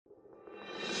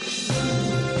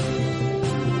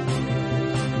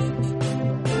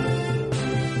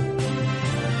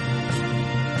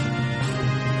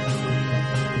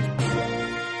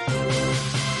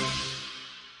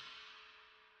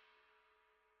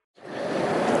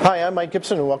Hi, I'm Mike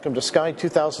Gibson, and welcome to Sky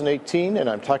 2018, and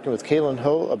I'm talking with Kaylin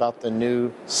Ho about the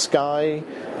new Sky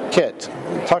Kit.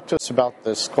 Talk to us about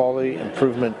this Quality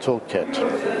Improvement Toolkit.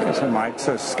 So, Mike,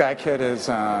 Sky Kit is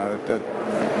the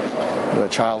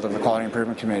child of the Quality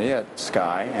Improvement Committee at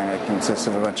Sky, and it consists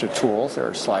of a bunch of tools. There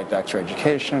are slide decks for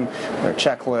education, there are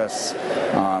checklists,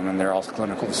 and there are also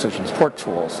clinical decision support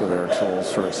tools. So there are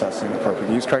tools for assessing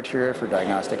appropriate use criteria for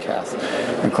diagnostic cath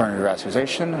and coronary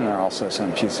revascularization, and there are also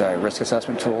some PCI risk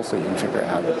assessment tools so you can figure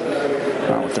out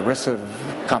what the risks of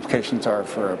complications are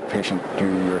for a patient who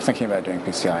you're thinking about doing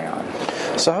PCI on.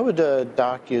 So how would a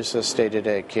doc use this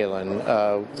day-to-day,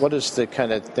 Kaylin? What is the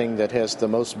kind of thing that has the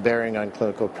most bearing on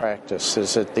clinical practice?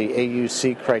 Is it the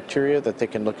AUC criteria that they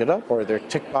can look it up, or are there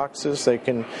tick boxes they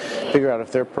can figure out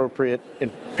if they're appropriate,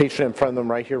 and patient in front of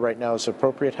them right here, right now is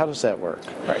appropriate? How does that work?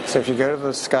 Right, so if you go to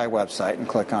the Sky website and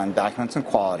click on Documents and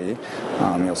Quality,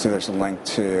 you'll see there's a link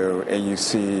to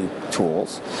AUC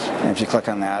tools. And if you click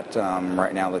on that,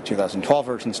 right now the 2012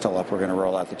 version is still up. We're going to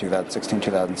roll out the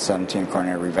 2016-2017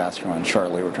 coronary revascular one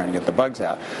shortly. We're trying to get the bugs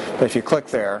out. But if you click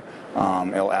there,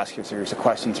 it'll ask you a series of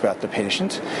questions about the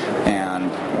patient, and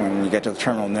when you get to the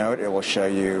terminal note, it will show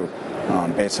you,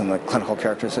 based on the clinical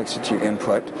characteristics that you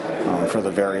input for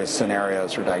the various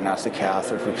scenarios for diagnostic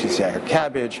cath or for PCI or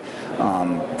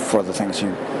CABG, for the things you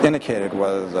indicated,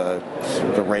 whether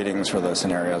the ratings for those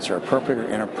scenarios are appropriate or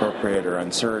inappropriate or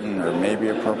uncertain or maybe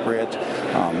appropriate.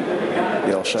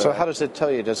 It'll show. So how does it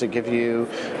tell you? Does it give you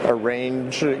a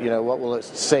range? What will it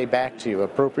say back to you?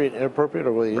 Appropriate, inappropriate,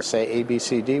 or will you say A, B,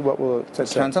 C, D? What will it say? It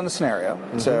depends on the scenario.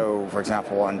 Mm-hmm. So, for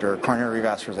example, under coronary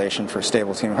revascularization for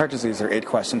stable ischemic heart disease, there are 8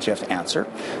 questions you have to answer.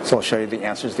 So I'll show you the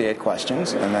answers to the 8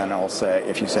 questions, and then I'll say,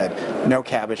 if you said no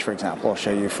CABG, for example, I'll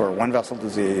show you for 1 vessel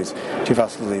disease, 2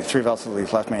 vessel disease, 3 vessel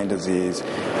disease, left main disease,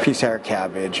 PCI or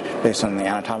CABG, based on the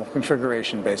anatomical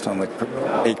configuration, based on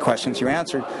the 8 questions you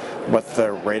answered, what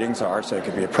the ratings are. So it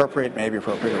could be appropriate, maybe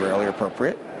appropriate, or rarely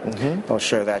appropriate. Mm-hmm. I'll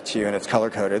show that to you, and it's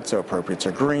color-coded, so appropriates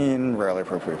are green, rarely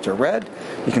appropriates are red.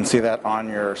 You can see that on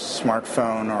your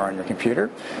smartphone or on your computer.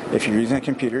 If you're using a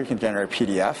computer, you can generate a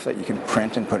PDF that you can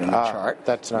print and put in the chart.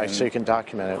 That's nice, so you can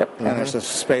document it. Yep. Mm-hmm. And there's a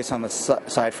space on the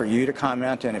side for you to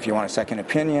comment, and if you want a second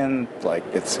opinion, like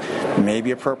it's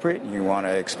maybe appropriate, you want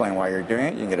to explain why you're doing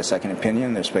it, you can get a second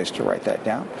opinion, there's space to write that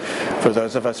down. For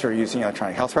those of us who are using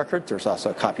electronic health records, there's also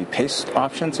a copy-paste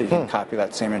option, so you can copy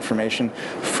that same information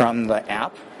from the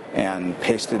app and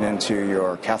paste it into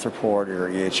your cath report or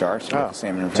your EHR, so you have the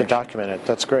same information. To document it.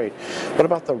 That's great. What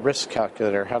about the risk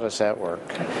calculator? How does that work?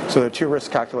 So there are 2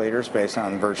 risk calculators based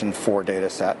on version 4 data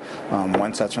set.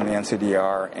 One set's from the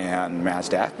NCDR and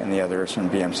MASDAC, and the other is from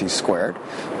BMC Squared.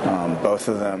 Both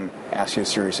of them ask you a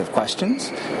series of questions,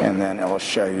 and then it will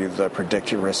show you the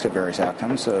predicted risk of various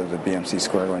outcomes. So the BMC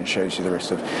Squared one shows you the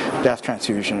risk of death,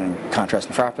 transfusion, and contrast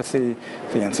nephropathy.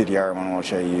 The NCDR one will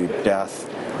show you death,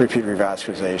 repeat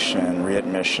revascularization,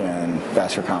 readmission,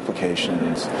 vascular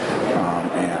complications,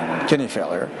 and kidney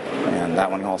failure. And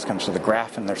that one also comes to the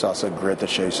graph, and there's also a grid that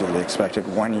shows you the expected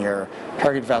 1-year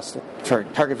target vessel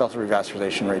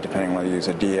revascularization rate, depending on whether you use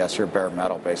a DS or bare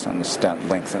metal based on the stent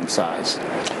length and size.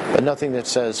 But nothing that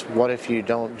says, what if you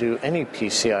don't do any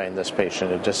PCI in this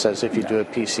patient? It just says, if you do a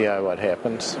PCI, what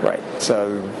happens? Right.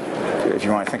 So if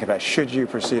you want to think about should you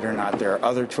proceed or not, there are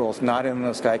other tools not in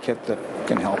the Sky Kit that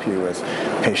can help you with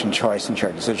patient choice and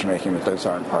shared decision making, but those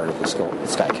aren't part of the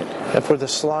Sky Kit. And for the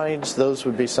slides, those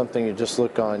would be something you just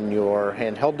look on your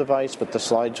handheld device, but the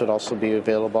slides would also be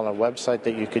available on a website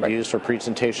that you could use for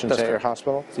presentations at your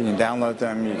hospital? So you can download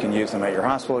them, you can use them at your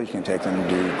hospital, you can take them and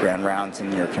do grand rounds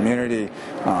in your community,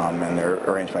 and they're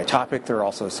arranged by topic. There are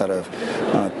also a set of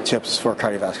tips for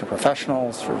cardiovascular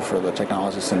professionals, for the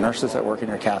technologists and nurses that work in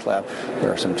your cath lab.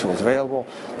 There are some tools available.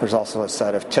 There's also a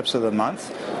set of tips of the month,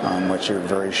 which are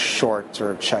very short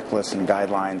sort of checklists and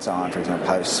guidelines on, for example,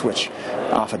 how to switch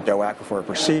off a DOAC before a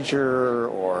procedure,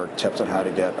 or tips on how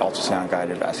to get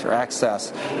ultrasound-guided vascular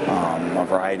access, a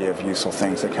variety of useful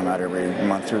things that come out every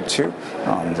month or 2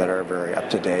 that are very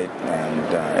up-to-date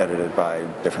and edited by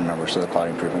different members of the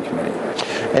Quality Improvement Committee.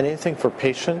 And anything for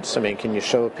patients? I mean, can you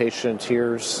show a patient,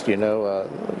 here's,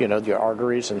 your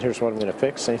arteries, and here's what I'm going to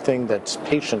fix? Anything that's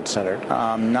patient-centered?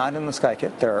 Not in the Sky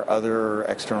Kit. There are other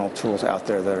external tools out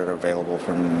there that are available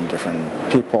from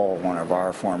different people. One of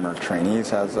our former trainees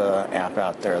has an app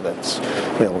out there that's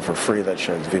available for free that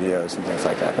shows videos and things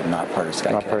like that, but not part of Sky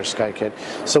Kit. Not part of Sky Kit.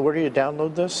 So where do you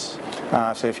download this?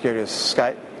 So if you go to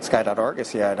sky.org,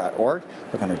 SCI.org,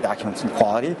 look under Documents and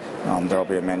Quality. There will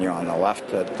be a menu on the left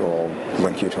that will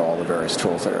link you to all the various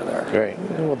tools that are there. Great.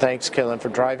 Well, thanks, Kaylin, for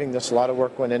driving this. A lot of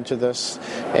work went into this.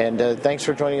 And thanks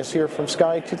for joining us here from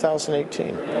Sky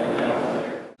 2018.